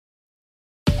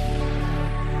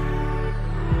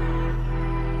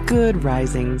Good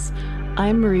Risings.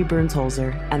 I'm Marie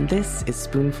Burns-Holzer, and this is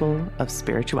Spoonful of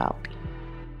Spirituality.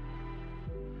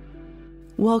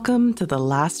 Welcome to the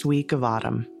last week of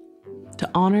autumn. To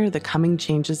honor the coming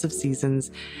changes of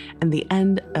seasons and the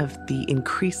end of the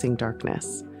increasing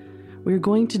darkness, we're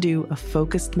going to do a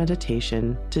focused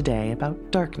meditation today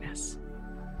about darkness.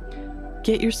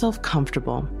 Get yourself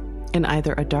comfortable in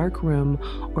either a dark room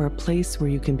or a place where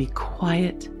you can be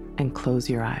quiet and close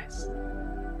your eyes.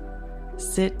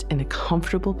 Sit in a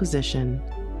comfortable position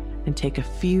and take a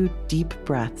few deep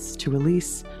breaths to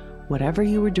release whatever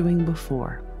you were doing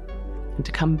before and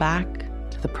to come back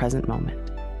to the present moment.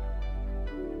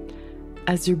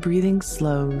 As your breathing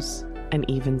slows and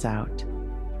evens out,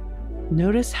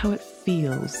 notice how it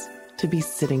feels to be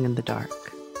sitting in the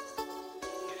dark.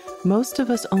 Most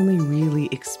of us only really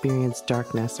experience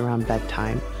darkness around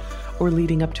bedtime or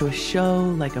leading up to a show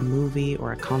like a movie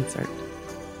or a concert.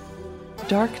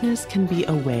 Darkness can be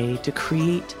a way to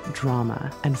create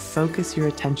drama and focus your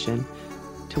attention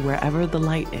to wherever the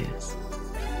light is.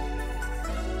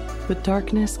 But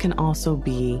darkness can also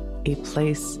be a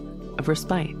place of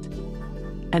respite,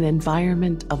 an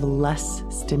environment of less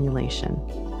stimulation.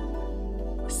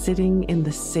 Sitting in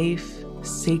the safe,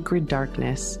 sacred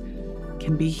darkness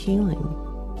can be healing,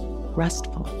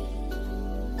 restful.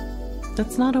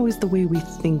 That's not always the way we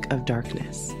think of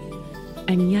darkness.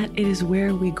 And yet it is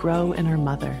where we grow in our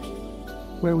mother,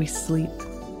 where we sleep,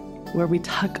 where we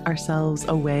tuck ourselves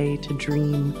away to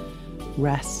dream,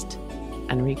 rest,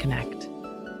 and reconnect.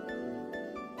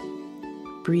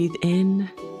 Breathe in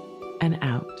and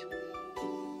out.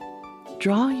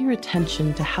 Draw your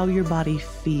attention to how your body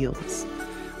feels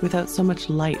without so much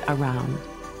light around.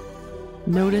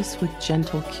 Notice with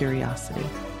gentle curiosity.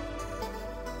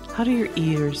 How do your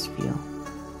ears feel?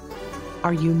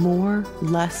 Are you more,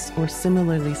 less, or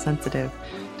similarly sensitive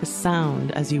to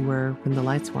sound as you were when the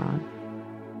lights were on?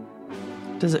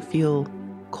 Does it feel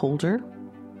colder,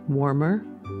 warmer,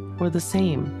 or the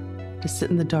same to sit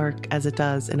in the dark as it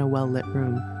does in a well-lit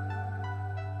room?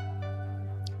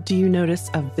 Do you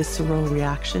notice a visceral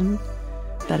reaction?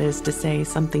 That is to say,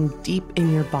 something deep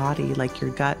in your body like your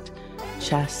gut,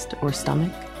 chest, or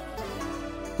stomach?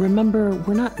 Remember,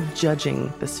 we're not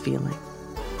judging this feeling,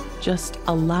 just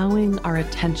allowing our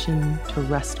attention to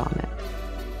rest on it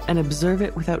and observe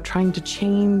it without trying to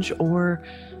change or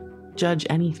judge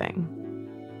anything.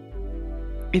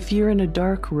 If you're in a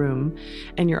dark room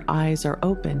and your eyes are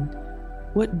open,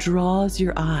 what draws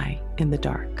your eye in the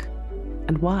dark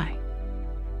and why?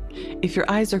 If your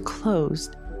eyes are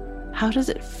closed, how does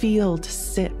it feel to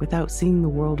sit without seeing the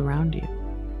world around you?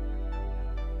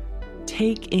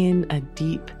 Take in a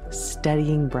deep,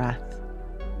 steadying breath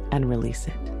and release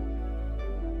it.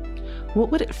 What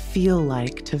would it feel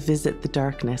like to visit the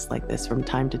darkness like this from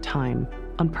time to time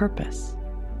on purpose?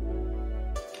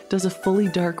 Does a fully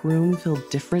dark room feel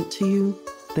different to you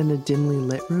than a dimly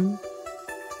lit room?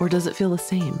 Or does it feel the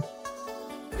same?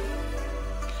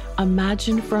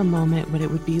 Imagine for a moment what it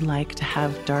would be like to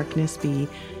have darkness be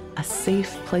a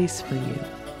safe place for you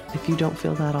if you don't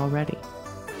feel that already.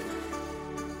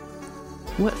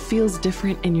 What feels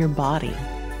different in your body,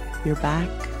 your back,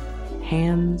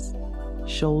 hands,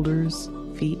 shoulders,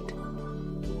 feet,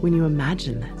 when you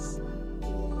imagine this?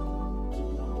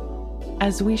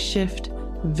 As we shift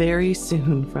very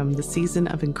soon from the season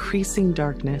of increasing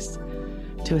darkness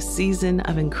to a season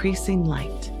of increasing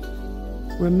light,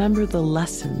 remember the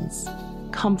lessons,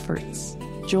 comforts,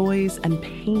 joys, and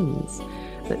pains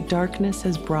that darkness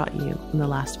has brought you in the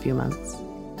last few months.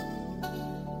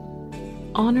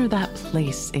 Honor that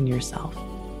place in yourself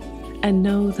and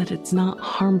know that it's not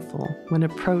harmful when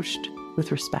approached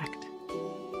with respect.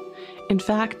 In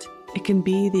fact, it can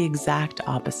be the exact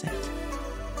opposite.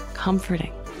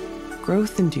 Comforting,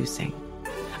 growth-inducing,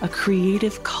 a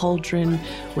creative cauldron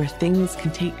where things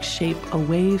can take shape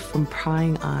away from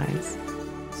prying eyes,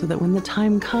 so that when the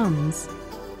time comes,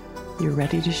 you're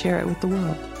ready to share it with the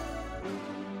world.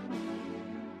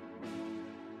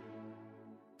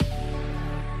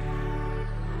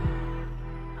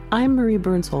 I'm Marie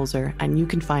Burns-Holzer, and you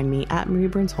can find me at Marie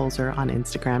Burns-Holzer on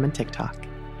Instagram and TikTok.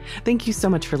 Thank you so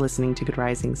much for listening to Good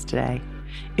Risings today.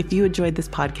 If you enjoyed this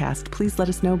podcast, please let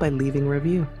us know by leaving a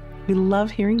review. We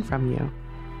love hearing from you.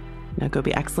 Now go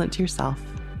be excellent to yourself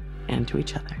and to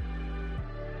each other.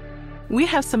 We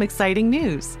have some exciting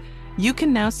news. You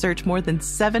can now search more than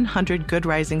 700 Good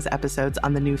Risings episodes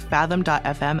on the new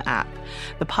Fathom.fm app,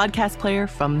 the podcast player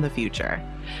from the future.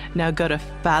 Now go to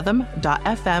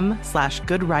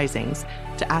fathom.fm/Good Risings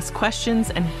to ask questions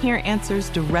and hear answers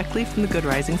directly from the Good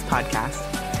Risings podcast.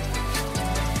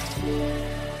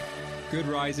 Good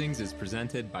Risings is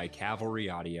presented by Cavalry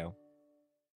Audio.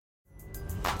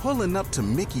 Pulling up to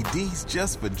Mickey D's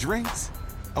just for drinks?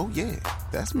 Oh yeah,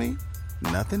 that's me.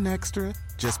 Nothing extra,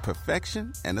 just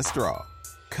perfection and a straw.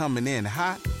 Coming in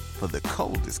hot for the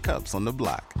coldest cups on the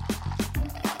block.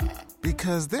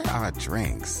 Because there are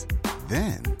drinks.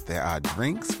 Then there are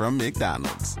drinks from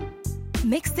McDonald's.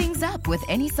 Mix things up with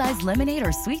any size lemonade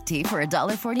or sweet tea for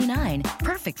 $1.49.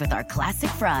 Perfect with our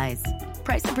classic fries.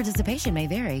 Price and participation may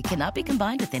vary. Cannot be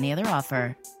combined with any other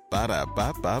offer.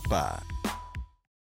 Ba-da-ba-ba-ba.